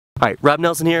Alright, Rob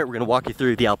Nelson here. We're going to walk you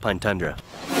through the Alpine Tundra.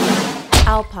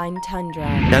 Alpine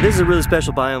Tundra. Now this is a really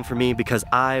special biome for me because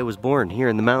I was born here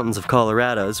in the mountains of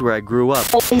Colorado. This is where I grew up.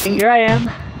 Here I am,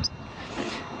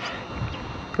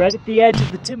 right at the edge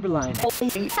of the timberline.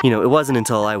 You know, it wasn't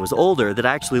until I was older that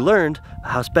I actually learned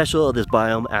how special this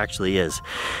biome actually is.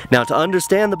 Now to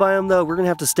understand the biome though, we're going to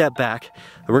have to step back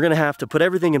and we're going to have to put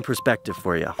everything in perspective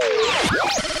for you.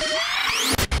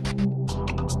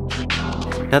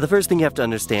 Now the first thing you have to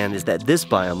understand is that this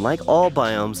biome, like all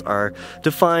biomes, are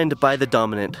defined by the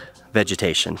dominant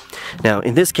vegetation. Now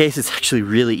in this case it's actually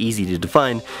really easy to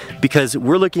define because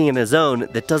we're looking in a zone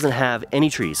that doesn't have any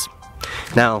trees.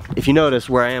 Now if you notice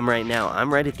where I am right now,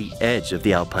 I'm right at the edge of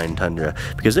the Alpine Tundra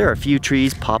because there are a few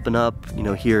trees popping up, you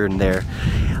know, here and there.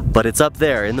 But it's up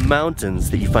there in the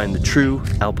mountains that you find the true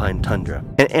Alpine Tundra.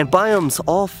 And biomes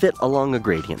all fit along a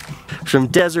gradient. From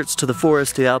deserts to the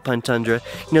forest to the Alpine Tundra,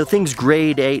 you know, things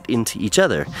gradate into each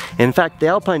other. And in fact, the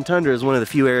Alpine Tundra is one of the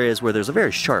few areas where there's a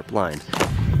very sharp line.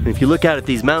 And if you look out at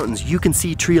these mountains, you can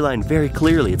see tree line very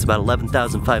clearly. It's about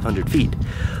 11,500 feet.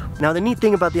 Now the neat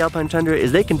thing about the Alpine Tundra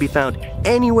is they can be found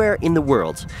anywhere in the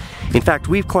world. In fact,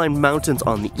 we've climbed mountains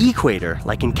on the equator,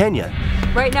 like in Kenya.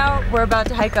 Right now, we're about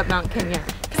to hike up Mount Kenya.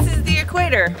 This is the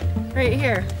equator, right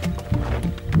here.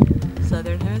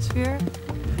 Southern hemisphere,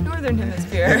 northern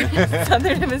hemisphere,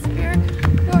 southern hemisphere,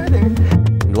 northern.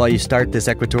 And while you start this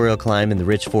equatorial climb in the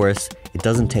rich forest, it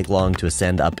doesn't take long to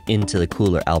ascend up into the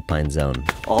cooler alpine zone.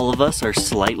 All of us are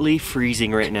slightly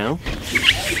freezing right now.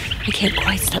 I can't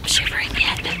quite stop shivering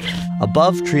yet.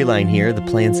 Above treeline here, the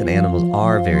plants and animals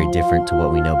are very different to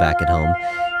what we know back at home,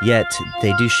 yet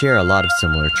they do share a lot of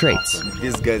similar traits.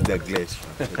 This guy's the glitch.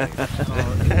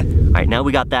 Alright, now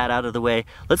we got that out of the way,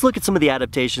 let's look at some of the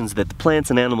adaptations that the plants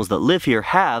and animals that live here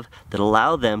have that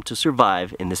allow them to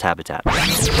survive in this habitat.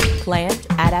 Plant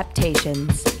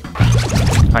adaptations.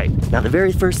 Alright, now the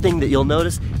very first thing that you'll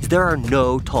notice is there are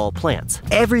no tall plants.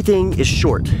 Everything is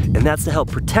short, and that's to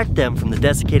help protect them from the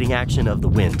desiccating action of the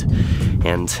wind.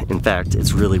 And in fact,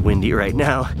 it's really windy right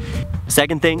now.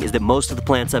 Second thing is that most of the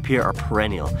plants up here are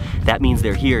perennial. That means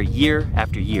they're here year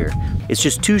after year. It's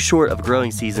just too short of a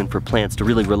growing season for plants to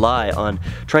really rely on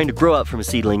trying to grow up from a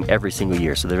seedling every single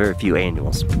year, so there are very few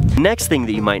annuals. The next thing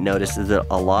that you might notice is that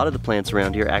a lot of the plants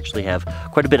around here actually have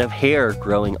quite a bit of hair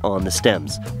growing on the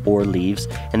stems or leaves.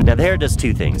 And now the hair does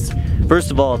two things.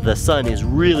 First of all, the sun is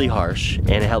really harsh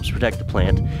and it helps protect the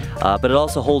plant, but it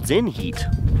also holds in heat,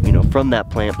 you know, from that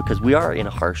plant because we are in a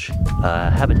harsh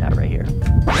habitat right here.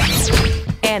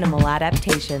 Animal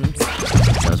adaptations.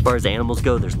 Now, as far as animals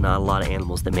go, there's not a lot of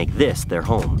animals that make this their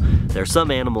home. There are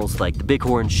some animals like the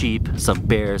bighorn sheep, some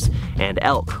bears, and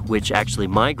elk, which actually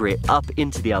migrate up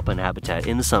into the alpine habitat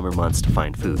in the summer months to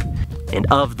find food. And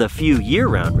of the few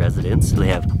year-round residents, we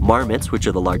have marmots, which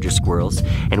are the larger squirrels,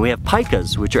 and we have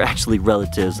pikas, which are actually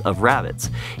relatives of rabbits,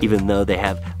 even though they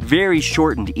have very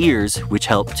shortened ears, which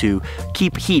help to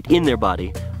keep heat in their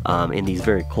body in these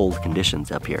very cold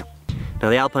conditions up here. Now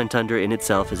the Alpine Tundra in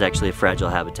itself is actually a fragile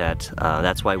habitat.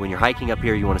 That's why when you're hiking up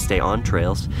here you want to stay on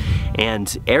trails.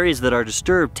 And areas that are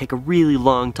disturbed take a really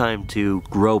long time to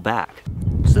grow back.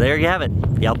 So there you have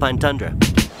it, the Alpine Tundra.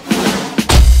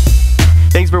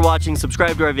 Thanks for watching,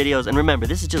 subscribe to our videos, and remember,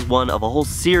 this is just one of a whole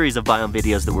series of biome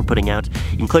videos that we're putting out.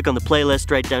 You can click on the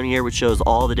playlist right down here which shows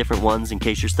all the different ones in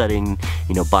case you're studying,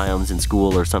 you know, biomes in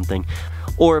school or something.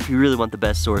 Or if you really want the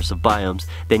best source of biomes,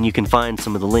 then you can find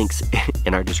some of the links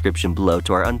in our description below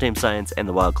to our Untamed Science and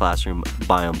the Wild Classroom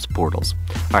biomes portals.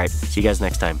 Alright, see you guys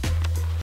next time.